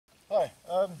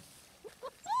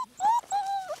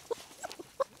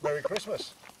Merry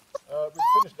Christmas. We've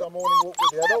finished our morning walk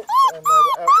with the adults and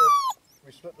we're out with,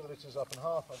 we split the litters up in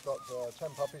half. I've got 10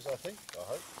 puppies I think, I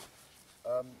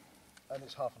hope. And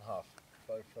it's half and half,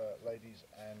 both ladies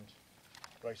and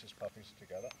Grace's puppies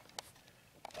together.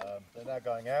 They're now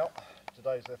going out.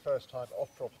 Today's their first time off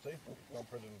property. We've gone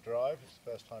for a little drive. It's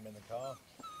the first time in the car,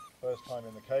 first time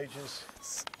in the cages,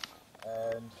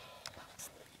 and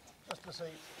just to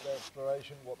see their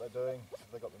exploration, what they're doing, if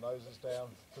they've got the noses down,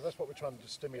 because that's what we're trying to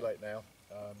stimulate now.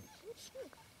 So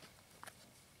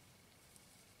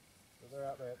they're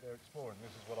out there, they're exploring.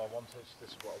 This is what I wanted.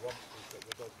 This is what I want, is that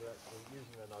the dogs are actually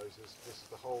using their noses. This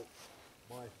is my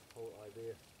whole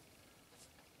idea.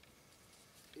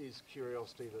 Is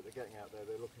curiosity, that they're getting out there,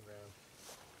 they're looking around,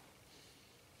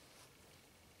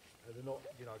 and they're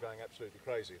not, going absolutely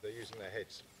crazy. They're using their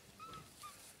heads.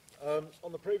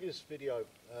 On the previous video,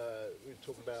 we were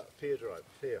talking about fear drive,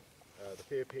 the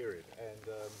fear period,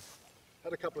 and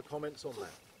had a couple of comments on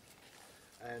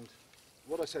that. And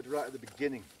what I said right at the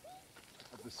beginning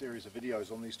of the series of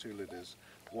videos on these two litters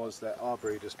was that our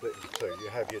breed is split into two. You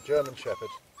have your German Shepherd,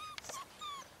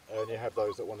 and you have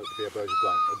those that want it to be a Berger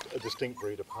BLANC, a distinct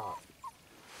breed apart.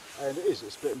 And it's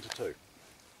split into two.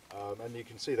 And you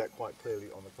can see that quite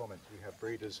clearly on the comments. We have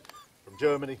breeders from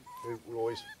Germany who will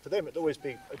always, for them it'll always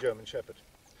be a German Shepherd.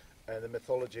 And the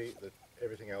mythology,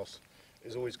 everything else,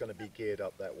 is always going to be geared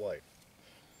up that way.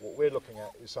 What we're looking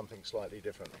at is something slightly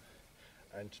different.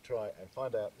 And to try and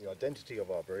find out the identity of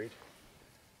our breed,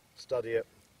 study it,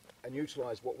 and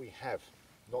utilise what we have,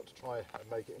 not to try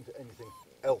and make it into anything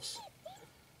else.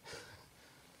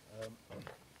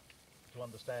 To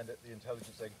understand it, the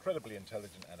intelligence, they're an incredibly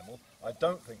intelligent animal. I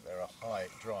don't think they're a high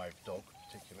drive dog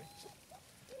particularly.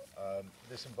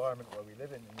 This environment where we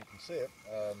live in, and you can see it,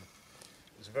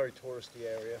 is a very touristy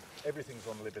area. Everything's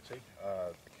on liberty,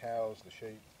 the cows, the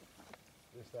sheep,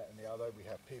 this, that and the other. We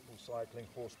have people cycling,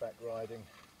 horseback riding,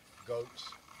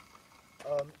 goats.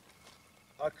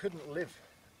 I couldn't live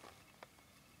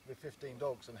with 15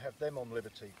 dogs and have them on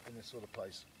liberty in this sort of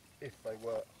place if they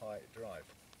were high drive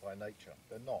by nature.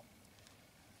 They're not.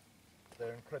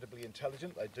 They're incredibly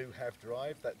intelligent. They do have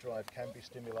drive. That drive can be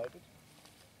stimulated.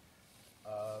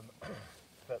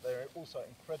 But they're also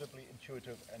incredibly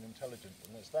intuitive and intelligent,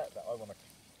 and it's that I want to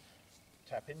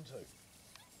tap into.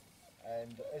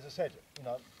 And as I said,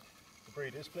 the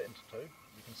breed is split into two.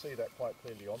 You can see that quite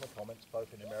clearly on the comments,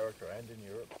 both in America and in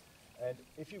Europe. And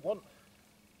if you want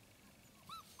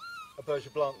a Berger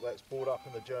BLANC that's brought up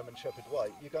in the German Shepherd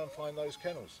way, you go and find those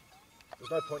kennels.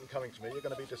 There's no point in coming to me, you're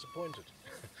going to be disappointed.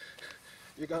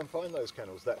 You go and find those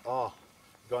kennels that are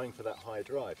going for that high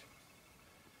drive.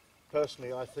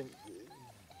 Personally, I think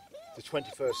the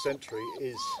 21st century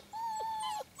is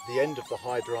the end of the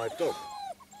high drive dog.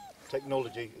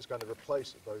 Technology is going to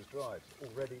replace those drives.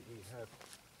 Already we have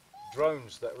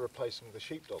drones that are replacing the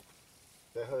sheepdog.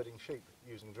 They're herding sheep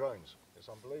using drones. It's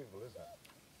unbelievable, isn't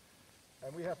it?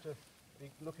 And we have to be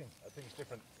looking at things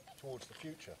different towards the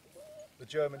future. The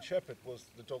German Shepherd was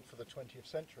the dog for the 20th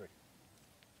century.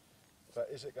 But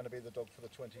is it going to be the dog for the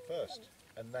 21st?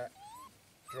 And that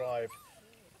drive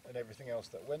and everything else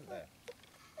that went there.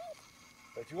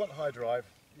 But if you want high drive,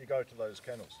 you go to those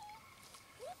kennels.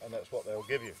 And that's what they'll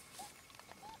give you.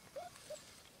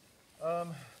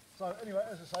 So anyway,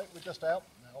 as I say, we're just out.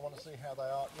 I want to see how they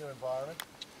are, new environment.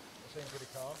 They seem pretty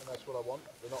calm, and that's what I want.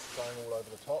 They're not going all over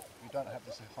the top. You don't have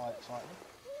this high excitement.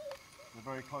 They're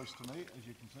very close to me, as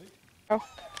you can see. Oh.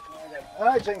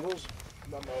 Hi, Tinkles.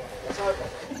 So,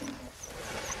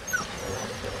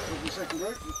 this is the second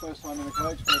group. The first time in the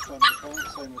cage, first time in the car,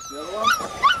 same as the other one.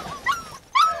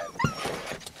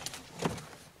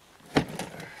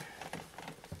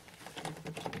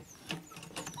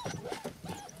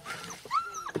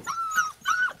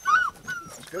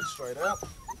 That's good, straight out.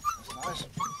 That's nice.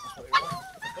 That's what you want.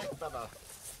 Big fella.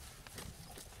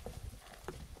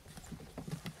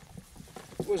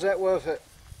 Was that worth it?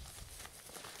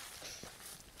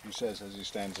 He says as he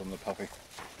stands on the puppy.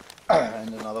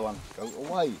 And another one. Go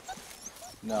away.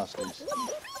 Nasties.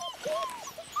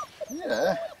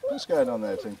 Yeah, what's going on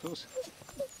there, Tinkles?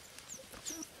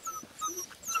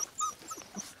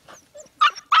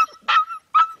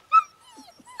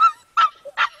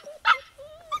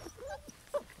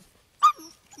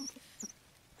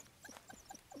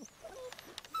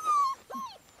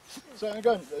 So I'm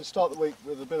going to start the week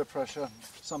with a bit of pressure,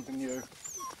 something new.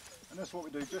 And that's what we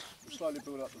do, just slowly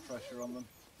build up the pressure on them.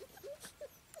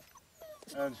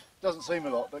 And it doesn't seem a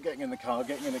lot, but getting in the car,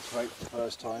 getting in a crate for the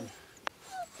first time.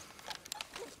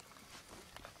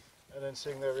 And then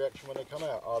seeing their reaction when they come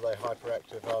out. Are they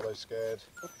hyperactive? Are they scared?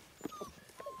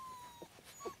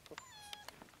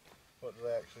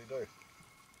 actually do.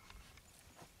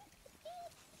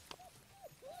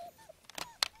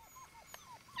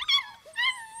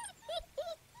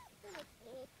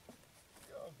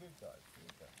 Oh, good guys,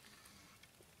 good guys.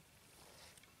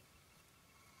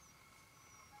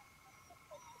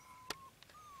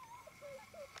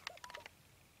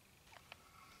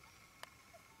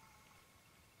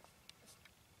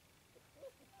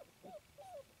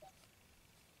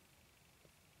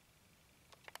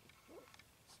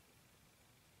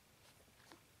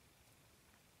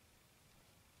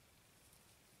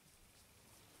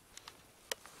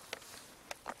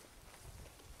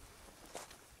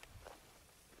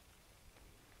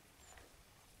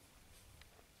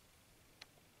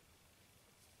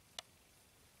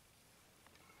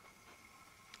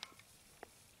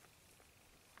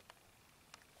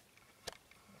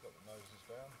 Noses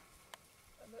down,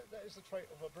 and that is the trait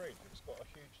of a breed. It's got a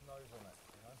huge nose on it,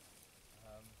 you know.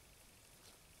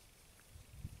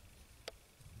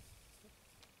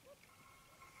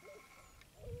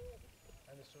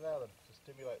 And it's to allow them to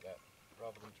stimulate that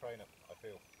rather than train it, I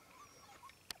feel,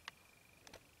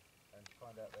 and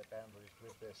find out their boundaries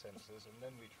with their sensors, and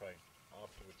then we train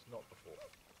afterwards, not before.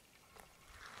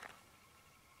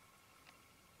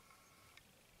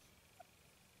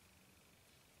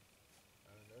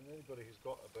 And anybody who's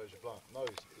got a Berger Blanc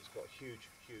knows it's got huge,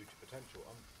 huge potential.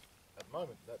 At the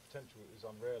moment, that potential is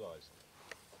unrealised.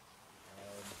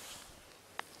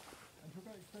 And to a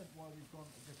great extent, why we've gone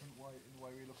a different way in the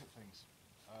way we look at things.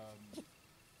 As I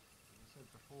said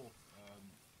before,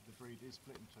 the breed is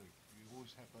split in two. You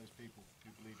always have those people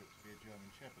who believe it to be a German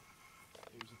Shepherd.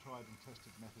 It was a tried and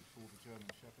tested method for the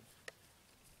German Shepherd.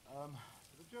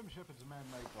 The German Shepherd's a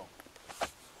man-made dog.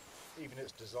 Even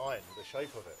its design, the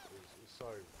shape of it, is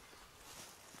so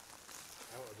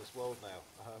out of this world now.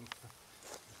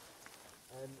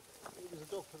 And it was a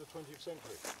dog for the 20th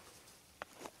century.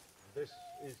 This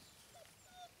is,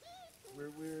 we're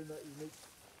in that unique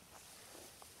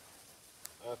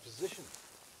position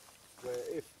where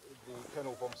if the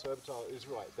Kennel Sibertal is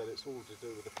right, that it's all to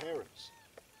do with the parents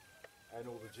and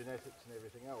all the genetics and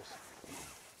everything else.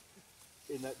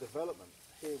 In that development,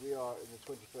 here we are in the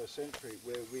 21st century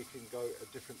where we can go a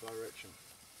different direction.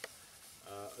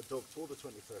 A dog for the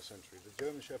 21st century. The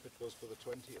German Shepherd was for the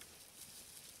 20th.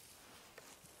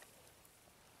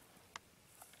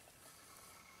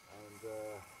 And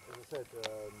as I said,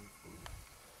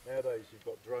 nowadays you've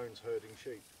got drones herding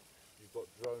sheep. You've got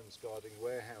drones guarding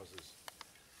warehouses.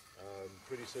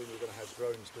 Pretty soon we're going to have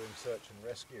drones doing search and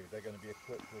rescue. They're going to be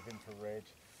equipped with infrared,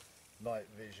 night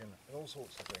vision and all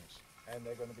sorts of things. And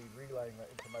they're going to be relaying that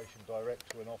information direct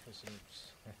to an office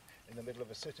in the middle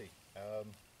of a city.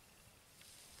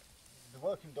 The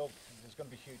working dog, there's going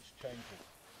to be huge changes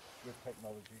with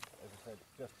technology, as I said,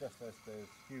 just as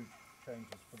there's huge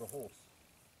changes for the horse.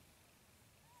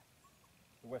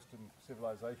 The Western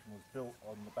civilization was built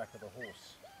on the back of the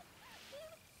horse.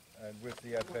 And with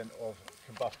the advent of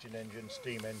combustion engine,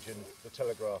 steam engine, the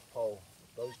telegraph pole,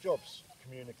 those jobs,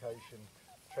 communication,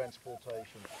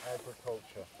 transportation,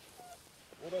 agriculture,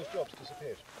 all those jobs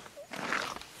disappeared.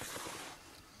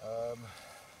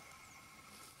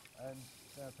 And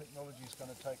now technology is going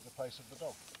to take the place of the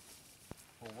dog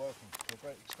for working to a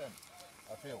great extent,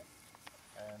 I feel.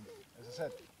 And as I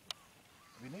said,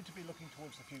 we need to be looking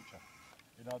towards the future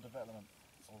in our development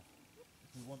of if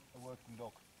we want a working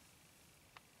dog.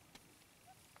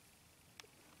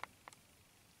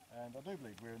 And I do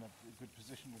believe we're in a good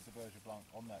position with the Berger Blanc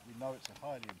on that. We know it's a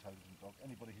highly intelligent dog.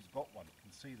 Anybody who's got one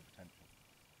can see the potential.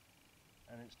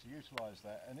 And it's to utilise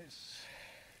that, and it's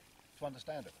to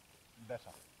understand it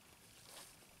better.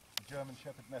 The German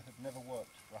Shepherd method never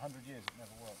worked. For 100 years it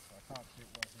never worked. I can't see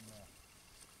it working now.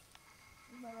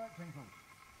 Isn't that right, Tinkle?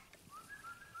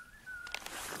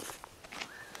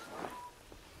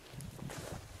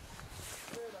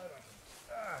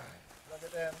 Plug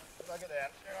it down, plug it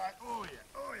down. Right. Oh yeah,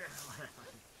 oh yeah.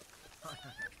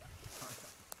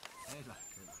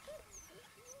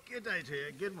 Good day to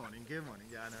you, good morning, good morning.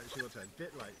 Yeah, I know it's your turn.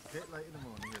 Bit late in the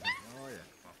morning, isn't it? Oh yeah.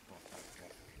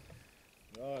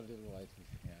 Oh, a little late.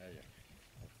 Yeah, yeah.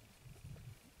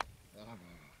 Oh,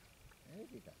 there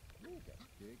you go, there you go,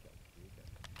 there you go, there you go.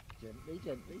 Gently,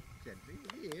 gently, gently,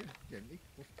 here, gently.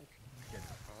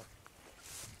 Gently.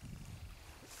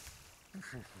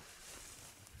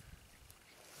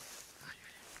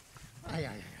 Ay, ay,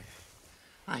 ay,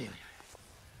 ay, ay,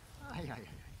 ay, ay, ay.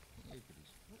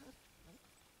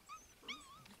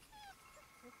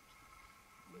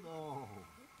 No.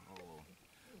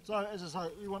 So, as I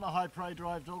say, you want a high prey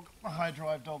drive dog. A high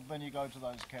drive dog, then you go to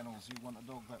those kennels. You want a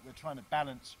dog that we're trying to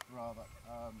balance, rather.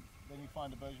 Then you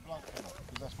find a Berger Blanc kennel,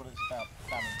 because that's what it's about,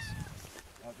 balance.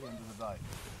 at the end of the day.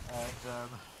 And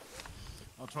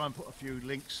I'll try and put a few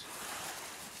links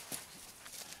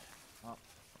up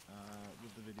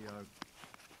with the video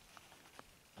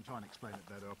and try and explain it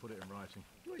better. I'll put it in writing.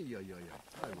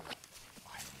 I will.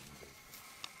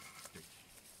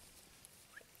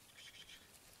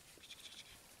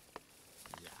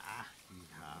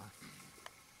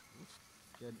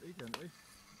 Gently, gently,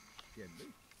 gently.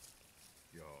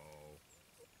 Yo,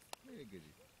 there goes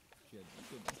it. Gently,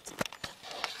 gently.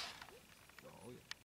 Oh yeah.